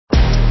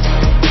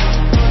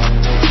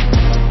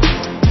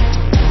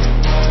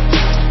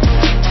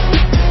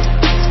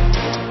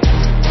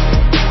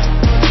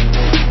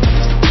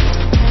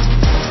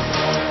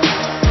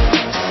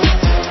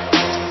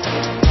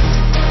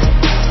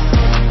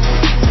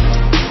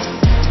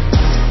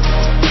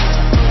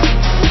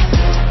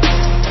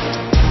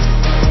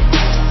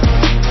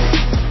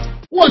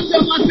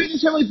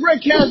Finley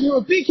Breakcast here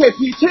with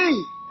BKPT,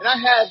 and I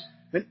have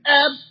an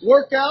ab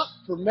workout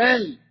for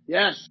men.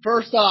 Yes,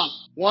 first off,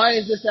 why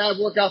is this ab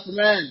workout for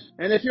men?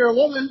 And if you're a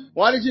woman,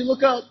 why did you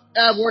look up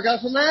ab workout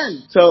for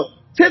men? So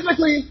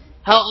typically,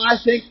 how I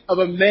think of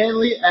a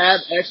manly ab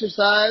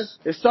exercise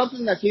is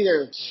something that's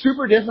either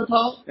super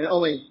difficult and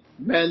only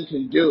men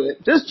can do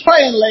it. Just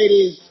trying,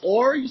 ladies,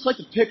 or you just like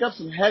to pick up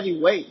some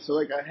heavy weight, so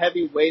like a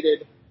heavy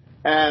weighted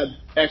ab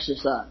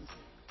exercise.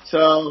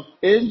 So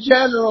in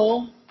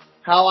general,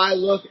 how I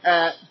look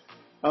at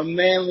a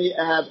manly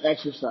ab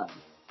exercise.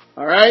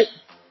 Alright?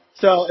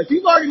 So if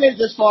you've already made it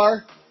this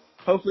far,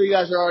 hopefully you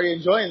guys are already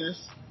enjoying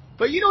this.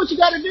 But you know what you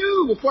gotta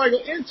do before I go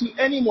into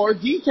any more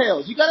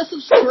details. You gotta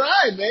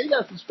subscribe, man. You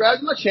gotta subscribe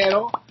to my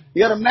channel.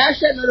 You gotta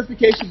mash that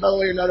notification bell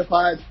so you're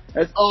notified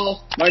as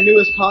all my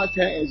newest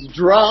content is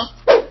dropped.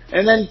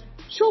 And then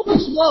show me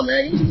some love,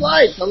 man. Give me some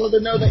likes. I'd love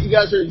to know that you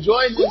guys are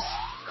enjoying this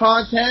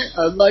content.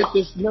 I'd like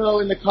to know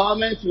in the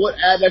comments what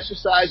ab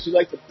exercise you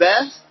like the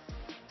best.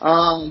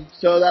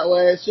 So that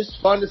way it's just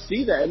fun to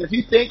see that. And if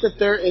you think that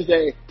there is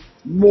a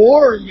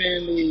more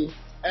manly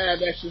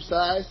ab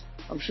exercise,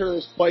 I'm sure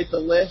there's quite the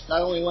list.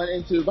 I only went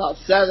into about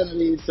 7 of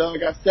these, so I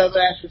got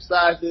 7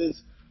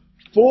 exercises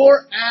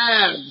for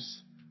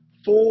abs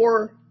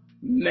for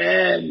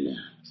men.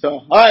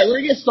 So, alright, we're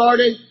gonna get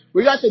started.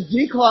 We got the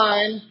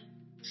decline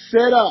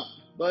sit up,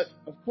 but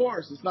of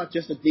course it's not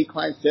just a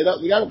decline sit up.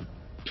 We gotta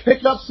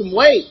pick up some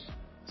weight.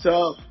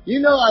 So, you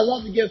know I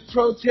love to give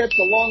pro tips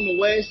along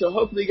the way, so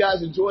hopefully you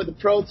guys enjoy the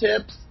pro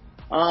tips.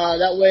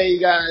 That way you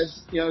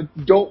guys,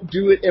 don't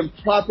do it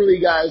improperly.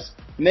 You guys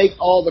make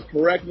all the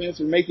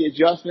correctness or make the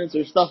adjustments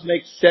or stuff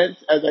makes sense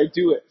as I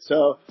do it.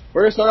 So,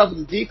 we're gonna start off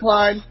with the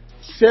decline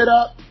sit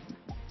up.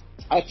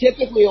 I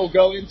typically will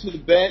go into the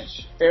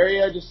bench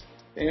area, just,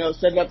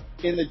 set it up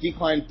in the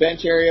decline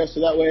bench area,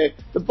 so that way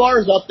the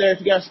bar's up there. If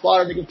you got a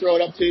spotter, they can throw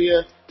it up to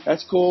you.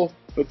 That's cool.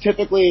 But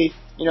typically,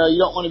 you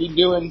don't want to be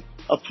doing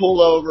a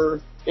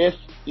pullover if,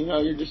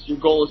 your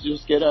goal is to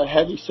just get a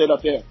heavy sit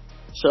up in.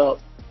 So,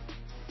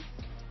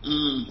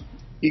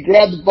 you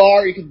grab the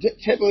bar, you can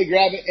typically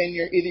grab it in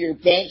either your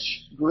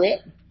bench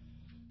grip,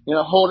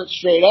 hold it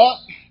straight up,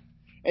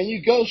 and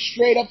you go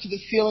straight up to the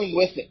ceiling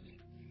with it.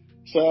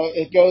 So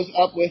it goes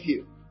up with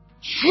you.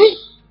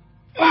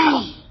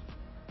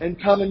 And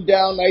coming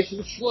down nice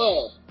and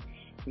slow.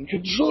 And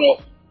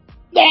control.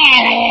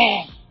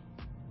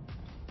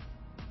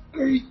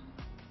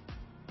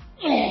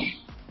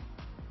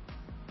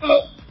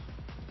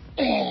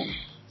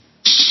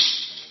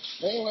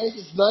 Anyways,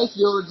 it's nice to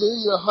be able to do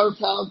your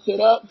 100-pound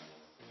sit-up.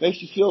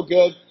 Makes you feel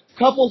good.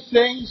 Couple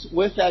things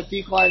with that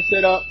decline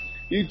sit-up.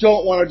 You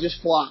don't want to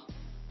just flop.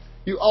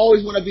 You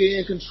always want to be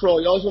in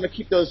control. You always want to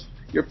keep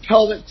your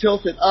pelvic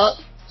tilted up.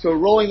 So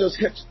rolling those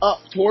hips up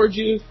towards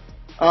you.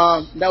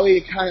 That way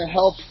it kind of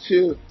helps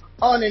to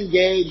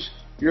unengage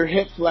your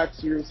hip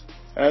flexors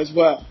as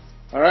well.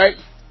 Alright?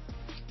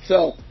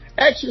 So,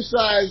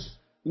 exercise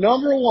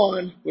number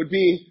 1 would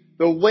be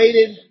the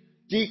weighted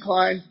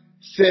decline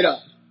sit-up.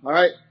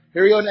 Alright?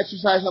 Here we go in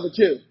exercise number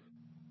 2.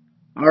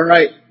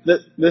 Alright,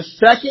 the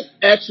second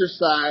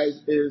exercise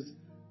is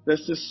the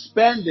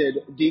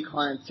suspended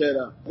decline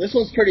sit-up. This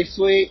one's pretty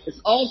sweet.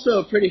 It's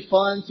also pretty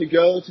fun to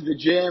go to the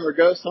gym or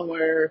go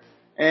somewhere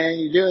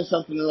and you're doing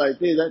something like,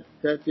 dude,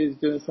 that dude's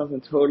doing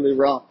something totally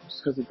wrong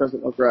just because it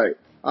doesn't look right.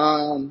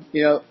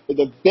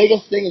 The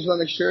biggest thing is you want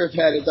to make sure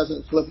it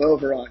doesn't flip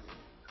over on you.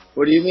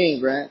 What do you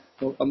mean, Brent?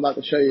 Well, I'm about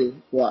to show you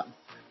what.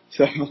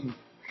 So,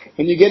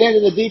 when you get into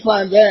the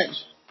decline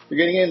bench, you're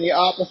getting in the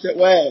opposite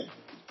way.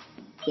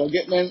 So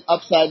getting in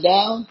upside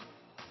down,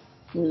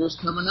 you're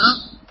just coming up.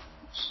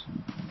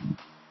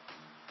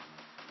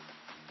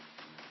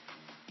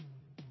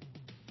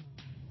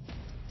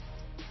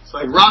 It's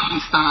like Rocky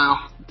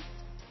style.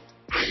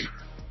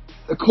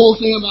 The cool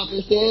thing about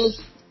this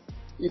is,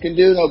 you can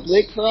do an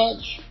oblique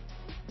crunch.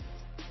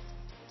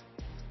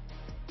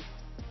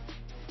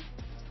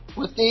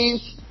 With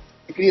these,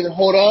 you can either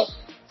hold up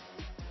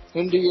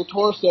and do your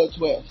torso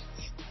twists.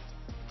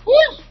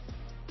 Woo!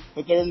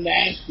 But they're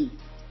nasty.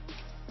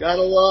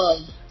 Gotta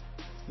love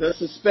the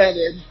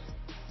suspended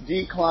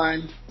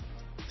decline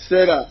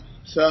sit-up.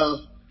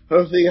 So,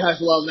 hopefully you guys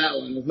love that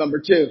one. That's number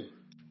 2.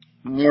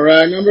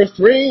 Alright, number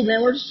 3,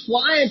 man, we're just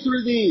flying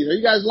through these. Are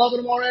you guys loving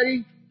them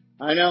already?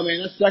 I know, man,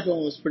 that second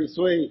one was pretty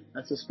sweet.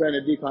 That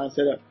suspended decline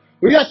sit-up.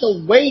 We got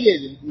the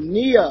weighted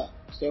knee up.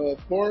 So, of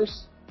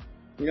course,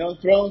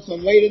 throwing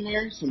some weight in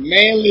there, some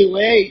manly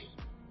weight,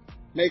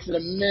 makes it a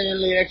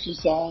manly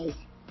exercise.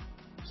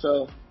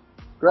 So,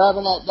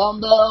 grabbing that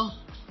dumbbell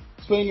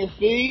between your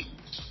feet,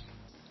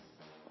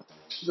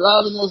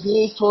 driving those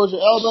knees towards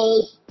your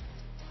elbows.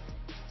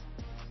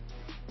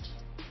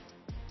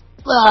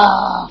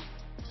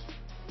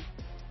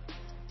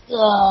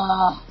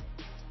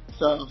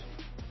 So,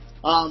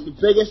 the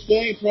biggest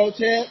thing, pro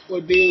tip,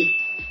 would be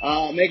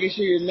making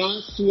sure you're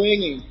not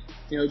swinging.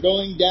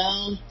 Going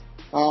down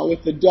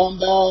with the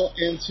dumbbell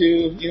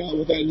into,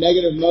 with a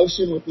negative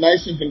motion, with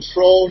nice and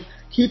controlled,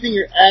 keeping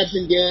your abs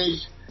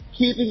engaged,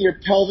 keeping your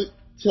pelvic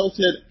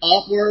tilted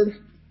upward.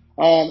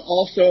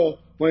 Also,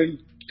 when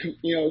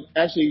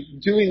actually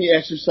doing the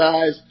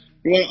exercise,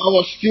 you want to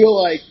almost feel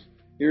like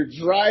you're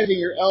driving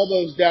your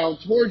elbows down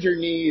towards your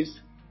knees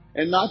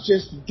and not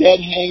just dead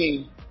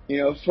hanging,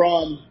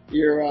 from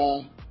your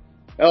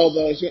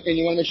elbows. And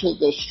you want to make sure that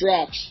those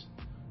straps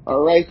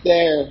are right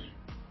there,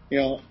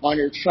 on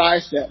your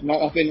tricep,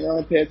 not up in your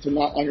armpits and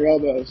not on your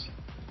elbows.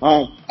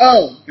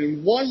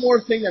 And one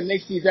more thing that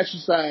makes these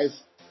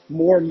exercises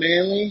more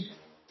manly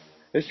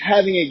is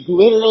having a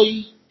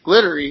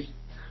glittery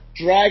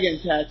dragon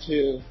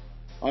tattoo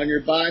on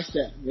your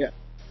bicep. Yeah.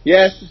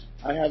 Yes,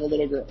 I have a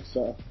little girl,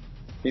 so,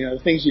 the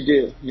things you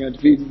do,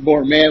 to be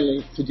more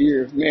manly, to do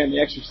your manly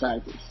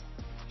exercises.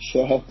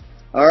 So,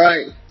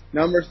 alright.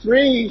 Number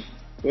 3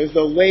 was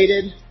the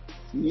weighted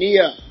knee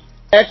up.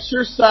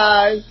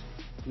 Exercise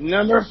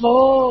number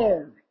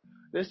 4.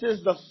 This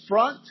is the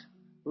front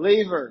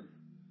lever.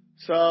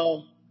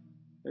 So,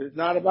 it's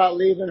not about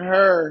leaving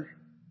her.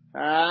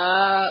 Man,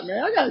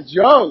 I got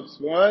jokes,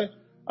 boy.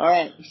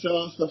 Alright,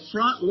 so it's the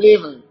front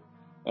lever.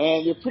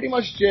 And you're pretty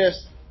much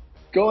just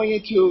going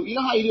into,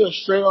 how you do a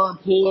straight arm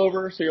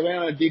pullover? So you're laying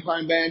on a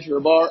decline bench or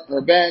a bar or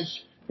a bench,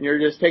 and you're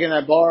just taking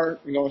that bar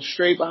and going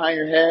straight behind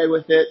your head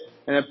with it,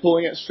 and then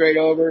pulling it straight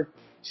over.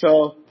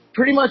 So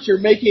pretty much you're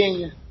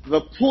making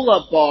the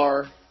pull-up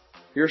bar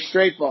your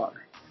straight bar,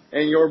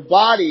 and your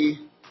body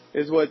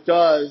is what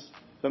does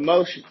the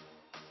motion.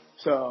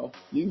 So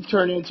you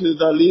turn into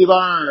the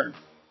lever.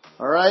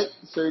 Alright,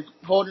 so you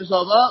hold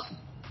yourself up,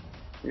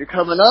 you're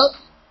coming up,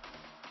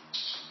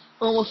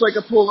 almost like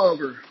a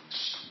pullover.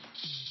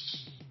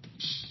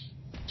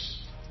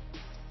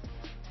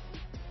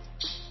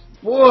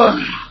 Whoa,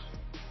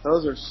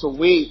 those are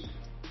sweet.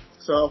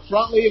 So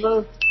front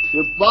lever,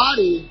 your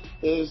body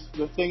is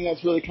the thing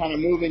that's really kind of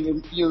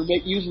moving. You're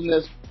using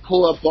this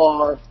pull-up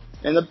bar.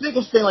 And the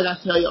biggest thing, like I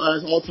tell you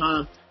guys all the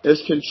time,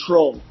 is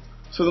control.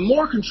 So the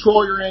more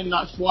control you're in,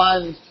 not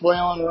flying and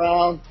flailing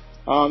around,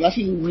 that's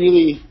when you're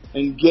really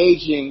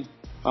engaging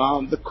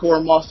the core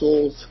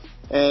muscles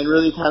and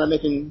really kind of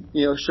making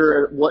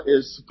sure what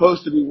is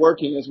supposed to be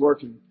working is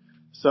working.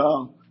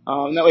 So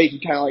that way you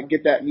can kind of like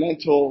get that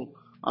mental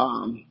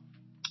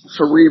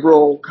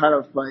cerebral kind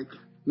of like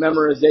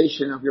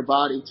memorization of your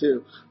body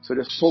too. So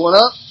just pull it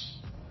up.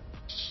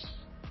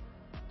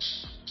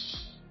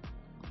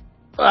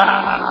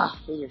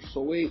 Those are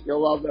sweet.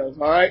 You'll love those.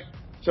 All right.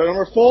 So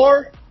number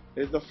 4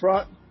 is the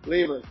front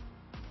lever.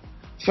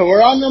 So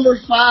we're on number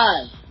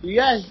 5. You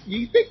guys, do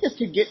you think this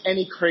could get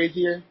any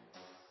crazier?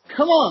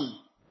 Come on.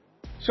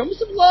 Show me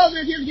some love.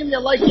 If you haven't given me a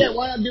like yet,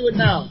 why not do it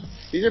now?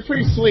 These are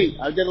pretty sweet.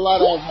 I did a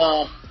lot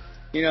of,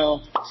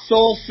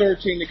 soul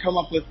searching to come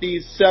up with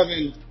these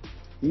 7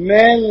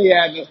 manly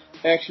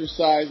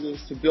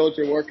exercises to build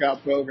your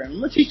workout program. I'm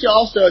going to teach you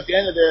also at the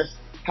end of this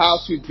how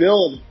to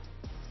build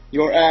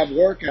your ab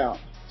workout.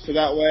 So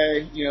that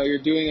way,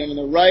 you're doing them in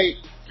the right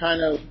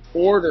kind of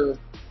order.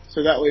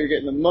 So that way you're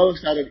getting the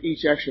most out of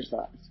each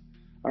exercise.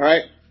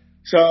 Alright?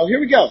 So here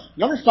we go.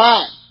 Number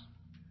 5.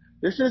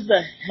 This is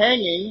the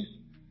hanging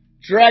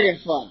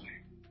dragonfly.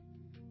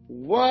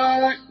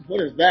 What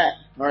is that?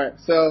 Alright,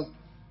 so,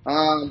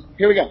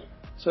 here we go.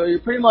 So you're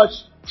pretty much,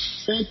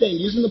 same thing,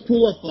 using the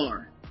pull-up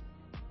bar.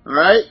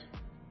 Alright?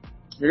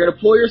 You're gonna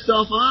pull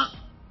yourself up,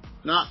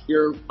 not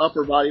your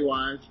upper body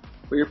wise,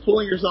 but you're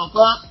pulling yourself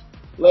up,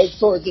 legs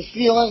towards the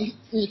ceiling,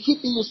 and you're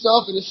keeping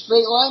yourself in a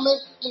straight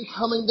alignment and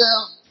coming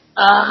down,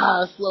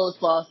 as slow as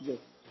possible.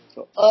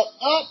 So up,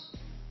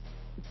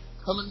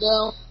 coming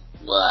down,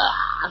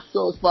 as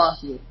slow as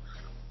possible.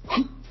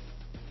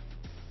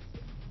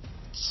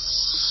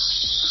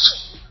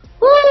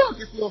 Woo! It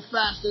gets a little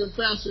faster and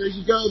faster as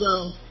you go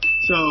though.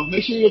 So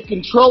make sure you're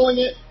controlling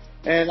it,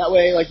 and that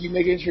way, like, you're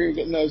making sure you're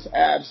getting those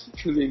abs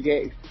truly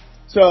engaged.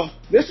 So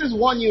this is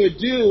one you would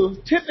do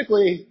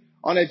typically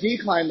on a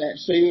decline bench.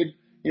 So you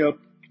would,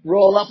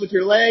 roll up with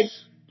your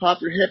legs,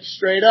 pop your hips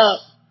straight up,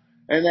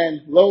 and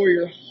then lower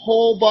your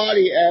whole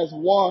body as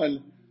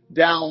one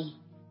down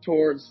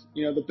towards,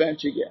 the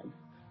bench again.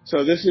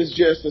 So this is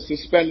just a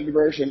suspended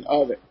version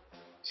of it.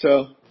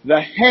 So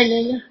the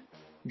hanging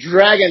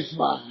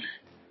dragonfly.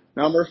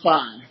 Number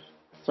 5.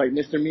 It's like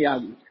Mr.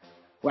 Miyagi.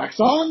 Wax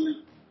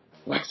on,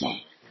 wax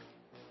off.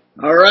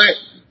 Alright.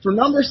 For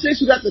number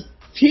 6, we got the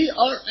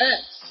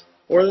TRX,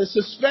 or the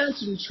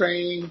suspension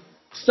training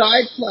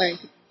side plank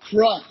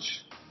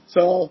crunch.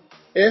 So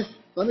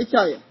let me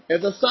tell you,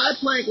 if the side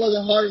plank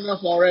wasn't hard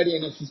enough already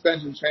in a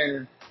suspension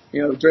trainer,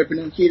 dripping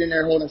and keyed in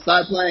there holding a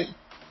side plank,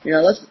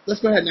 let's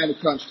go ahead and add a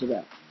crunch to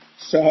that.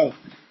 So,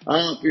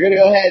 you're gonna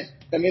go ahead.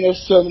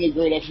 There's so many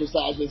great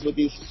exercises with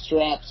these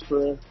straps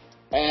for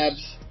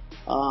abs.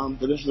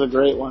 But this is a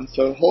great one.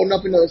 So holding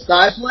up into the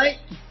side plank.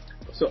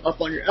 So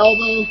up on your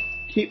elbow.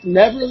 Keep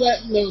never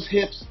letting those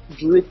hips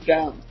droop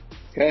down.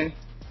 Okay?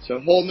 So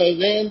holding those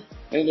in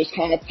and just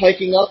kind of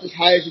piking up as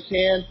high as you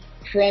can.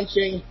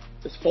 Crunching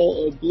this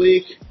full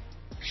oblique.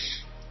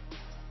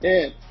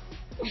 In.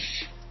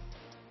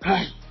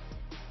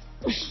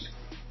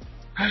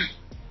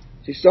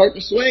 You start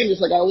to swing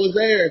just like I was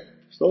there.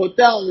 Slow it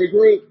down,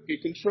 regroup,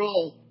 get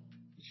control.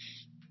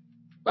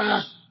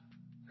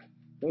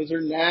 Those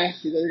are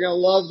nasty. They're going to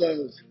love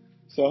those.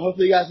 So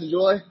hopefully you guys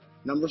enjoy.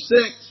 Number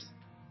 6,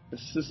 the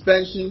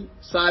suspension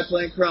side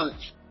plank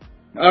crunch.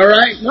 All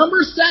right,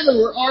 number 7,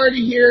 we're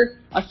already here.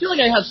 I feel like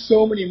I have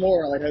so many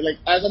more. Like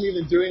as I'm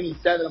even doing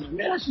these 7, I'm like,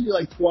 man, I should do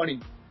like 20.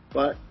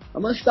 But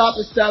I'm going to stop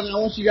at 7. I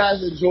want you guys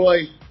to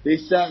enjoy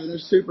these 7. They're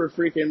super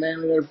freaking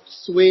manly. They're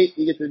sweet.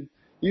 You get to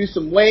use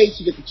some weights.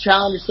 You get to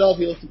challenge yourself.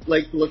 You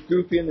look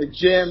goofy in the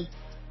gym.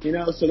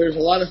 So there's a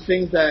lot of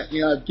things that,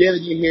 I've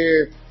given you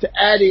here to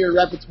add to your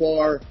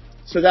repertoire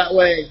so that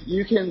way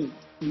you can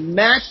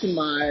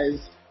maximize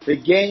the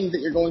gains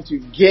that you're going to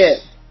get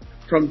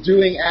from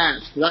doing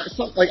abs.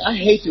 I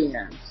hate doing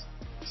abs.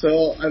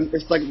 So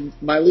it's like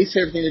my least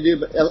favorite thing to do,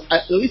 but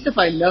at least if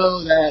I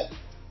know that,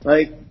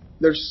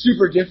 they're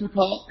super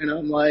difficult and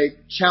I'm,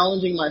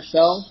 challenging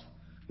myself,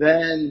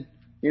 then,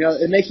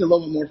 it makes it a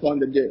little bit more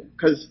fun to do.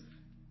 Because,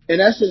 in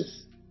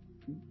essence,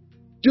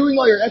 doing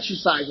all your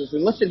exercises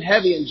and lifting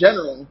heavy in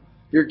general,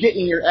 you're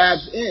getting your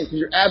abs in because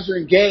your abs are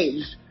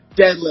engaged,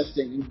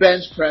 deadlifting and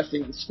bench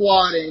pressing and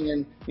squatting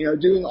and,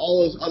 doing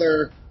all those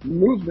other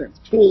movements,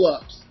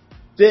 pull-ups,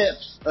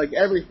 dips,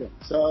 everything.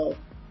 So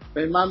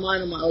in my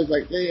mind, I'm always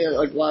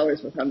why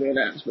waste my time doing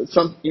abs? But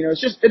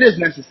it is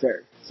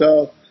necessary.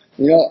 So,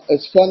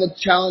 it's fun to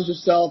challenge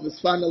yourself. It's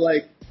fun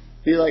to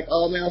be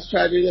oh man, let's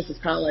try to do this. It's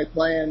kind of like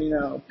playing,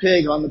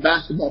 pig on the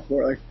basketball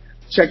court.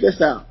 Check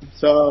this out.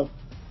 So,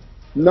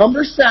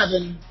 number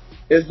 7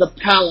 is the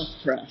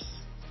Pallof press.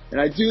 And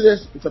I do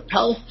this, it's a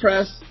Pallof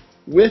press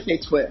with a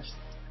twist.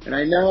 And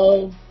I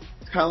know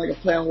it's kind of like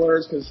a play on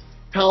words because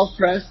Pallof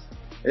press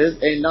is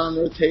a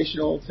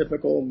non-rotational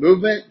typical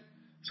movement.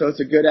 So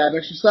it's a good ab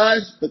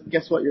exercise, but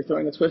guess what? You're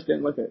throwing a twist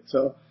in with it.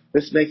 So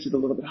this makes it a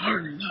little bit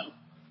harder though.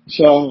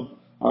 So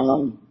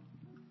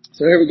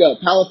here we go.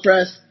 Pallof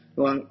press.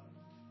 You want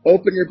to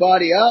open your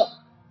body up.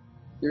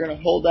 You're going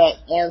to hold that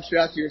arm straight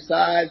out to your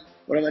side.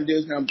 What I'm going to do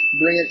is I'm going to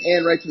bring it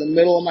in right to the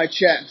middle of my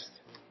chest.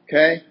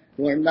 Okay?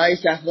 You want a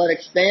nice athletic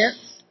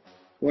stance.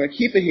 You want to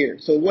keep it here.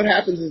 So what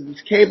happens is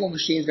this cable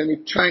machine is going to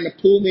be trying to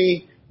pull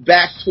me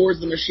back towards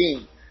the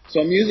machine.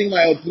 So I'm using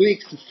my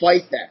obliques to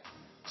fight that.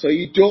 So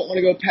you don't want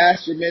to go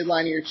past your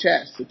midline of your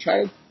chest. So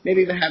try to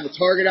maybe even have a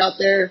target out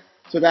there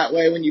so that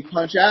way when you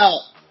punch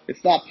out,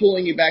 it's not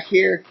pulling you back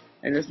here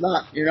and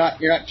you're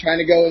not trying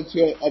to go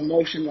into a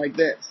motion like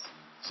this.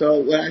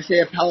 So when I say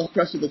a Pallof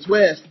press with a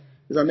twist,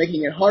 is I'm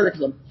making it harder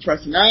because I'm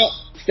pressing out,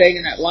 staying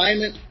in that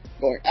alignment,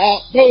 going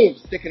out, boom,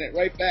 sticking it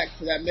right back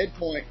to that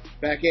midpoint,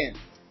 back in.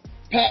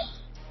 Pop,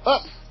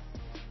 up,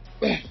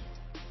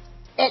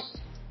 up.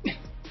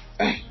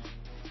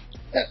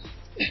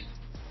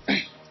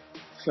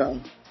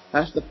 So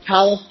that's the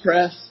Pallof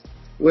press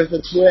with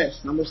a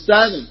twist. Number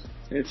 7.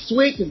 And it's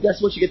sweet because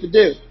guess what you get to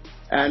do?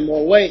 Add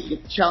more weight. You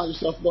get to challenge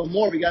yourself a little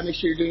more, but you got to make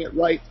sure you're doing it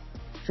right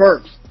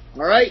first.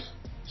 All right?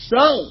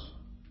 So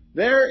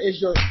there is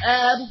your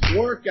ab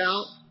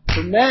workout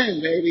for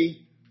men,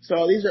 baby.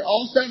 So these are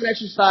all 7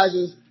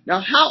 exercises. Now,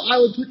 how I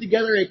would put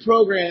together a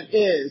program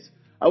is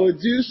I would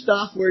do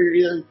stuff where you're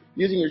either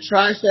using your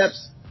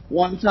triceps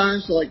one time,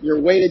 so your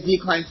weighted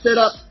decline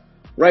sit-up,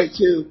 right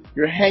to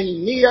your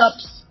hanging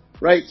knee-ups,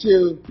 right to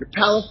your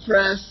Pallof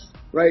press,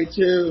 right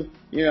to,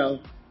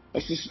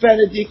 a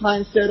suspended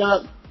decline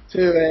sit-up,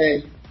 to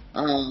a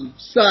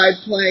side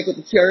plank with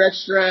the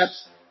TRX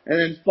straps, and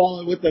then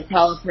followed with the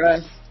Pallof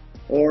press,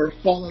 or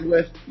followed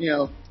with,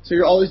 so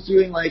you're always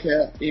doing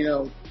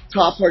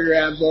top part of your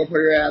abs, lower part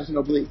of your abs, and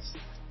obliques.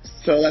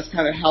 So that's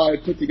kind of how I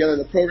put together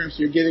the program. So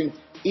you're giving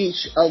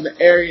each of the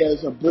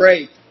areas a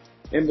break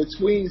in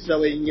between so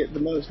that you can get the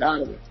most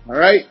out of it. All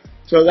right?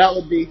 So that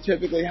would be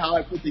typically how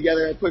I put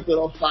together a quick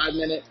little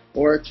 5-minute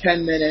or a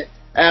 10-minute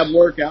ab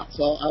workout.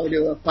 So I would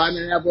do a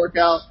 5-minute ab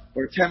workout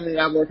or a 10-minute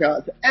ab workout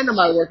at the end of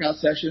my workout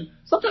session.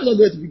 Sometimes I'll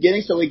do it at the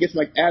beginning so we get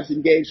some abs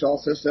engaged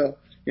also. So,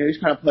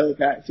 just kind of play with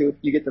that, see if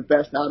you get the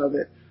best out of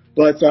it.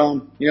 But,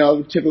 I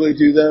would typically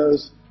do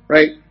those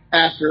right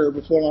after or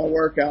before my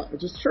workout,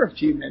 just for a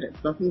few minutes.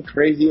 Nothing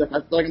crazy. I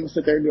feel like I'm going to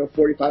sit there and do a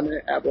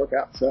 45-minute ab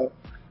workout. So,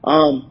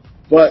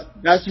 but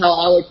that's how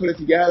I would put it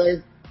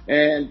together,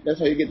 and that's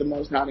how you get the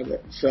most out of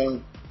it.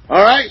 So,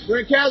 all right,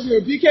 Brent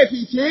Casimir,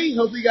 BKPT.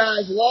 Hope you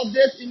guys love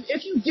this. And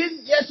if you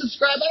didn't yet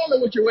subscribe, I don't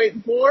know what you're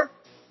waiting for.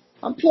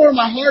 I'm pouring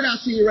my heart out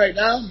to you right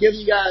now,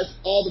 giving you guys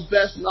all the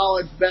best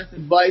knowledge, best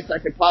advice I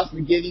could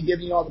possibly give you,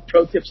 giving you all the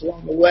pro tips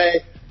along the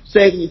way,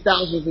 saving you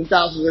thousands and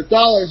thousands of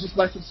dollars just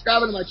by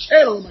subscribing to my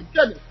channel. Oh my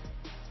goodness.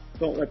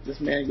 Don't let this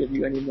man give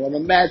you any more. I'm a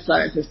mad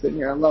scientist in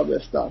here. I love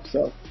this stuff.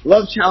 So,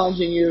 love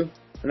challenging you,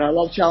 and I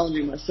love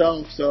challenging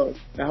myself, so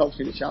that helps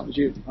me to challenge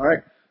you. All right?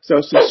 So,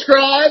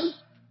 subscribe,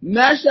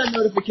 mash that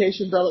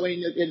notification bell that way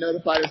you get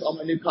notified as all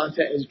my new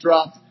content is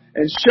dropped,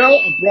 and show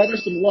a brother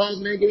some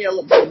love, man. Give me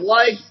some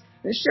likes,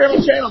 and share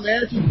my channel,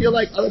 man. If you feel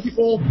like other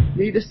people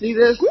need to see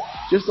this,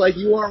 just like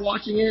you are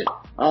watching it,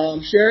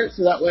 share it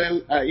so that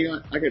way,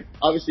 I could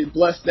obviously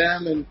bless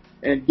them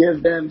and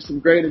give them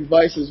some great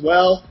advice as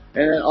well,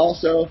 and then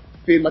also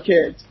feed my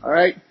kids. All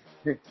right.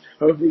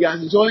 Hope you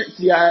guys enjoy it.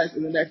 See you guys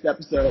in the next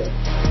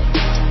episode.